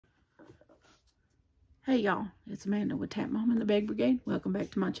Hey y'all, it's Amanda with Tap Mom and the Beg Brigade. Welcome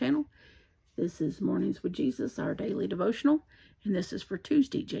back to my channel. This is Mornings with Jesus, our daily devotional, and this is for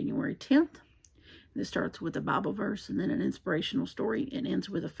Tuesday, January 10th. This starts with a Bible verse and then an inspirational story and ends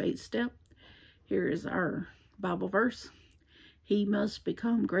with a faith step. Here is our Bible verse. He must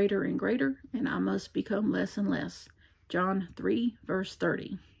become greater and greater, and I must become less and less. John 3, verse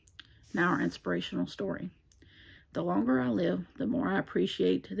 30. Now our inspirational story. The longer I live, the more I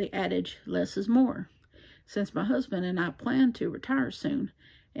appreciate the adage, less is more. Since my husband and I plan to retire soon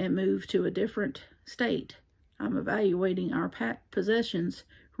and move to a different state, I'm evaluating our packed possessions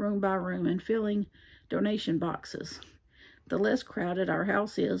room by room and filling donation boxes. The less crowded our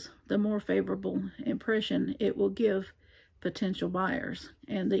house is, the more favorable impression it will give potential buyers,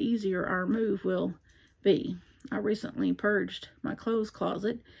 and the easier our move will be. I recently purged my clothes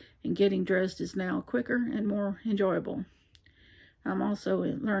closet, and getting dressed is now quicker and more enjoyable. I'm also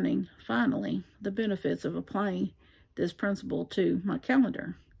learning, finally, the benefits of applying this principle to my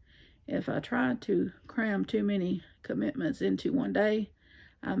calendar. If I try to cram too many commitments into one day,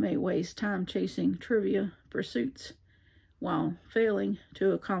 I may waste time chasing trivia pursuits while failing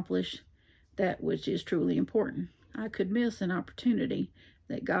to accomplish that which is truly important. I could miss an opportunity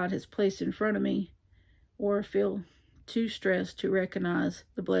that God has placed in front of me or feel too stressed to recognize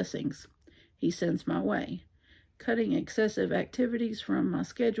the blessings He sends my way. Cutting excessive activities from my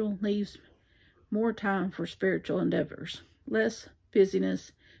schedule leaves more time for spiritual endeavors. Less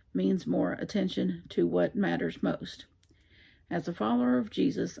busyness means more attention to what matters most. As a follower of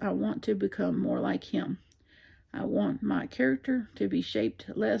Jesus, I want to become more like Him. I want my character to be shaped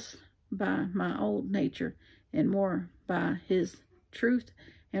less by my old nature and more by His truth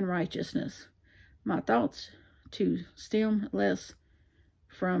and righteousness. My thoughts to stem less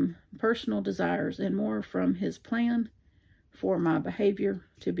from personal desires and more from His plan for my behavior,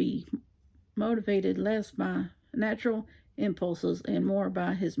 to be motivated less by natural impulses and more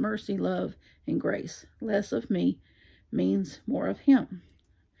by His mercy, love, and grace. Less of me means more of Him.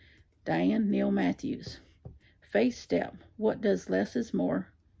 Diane Neal Matthews. Faith step. What does less is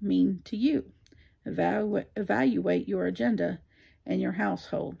more mean to you? Evaluate your agenda and your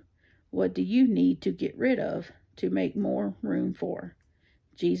household. What do you need to get rid of to make more room for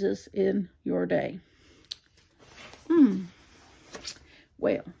Jesus in your day?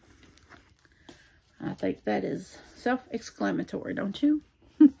 Well, I think that is self-exclamatory, don't you?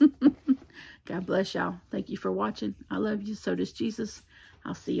 God bless y'all. Thank you for watching. I love you. So does Jesus.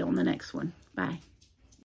 I'll see you on the next one. Bye.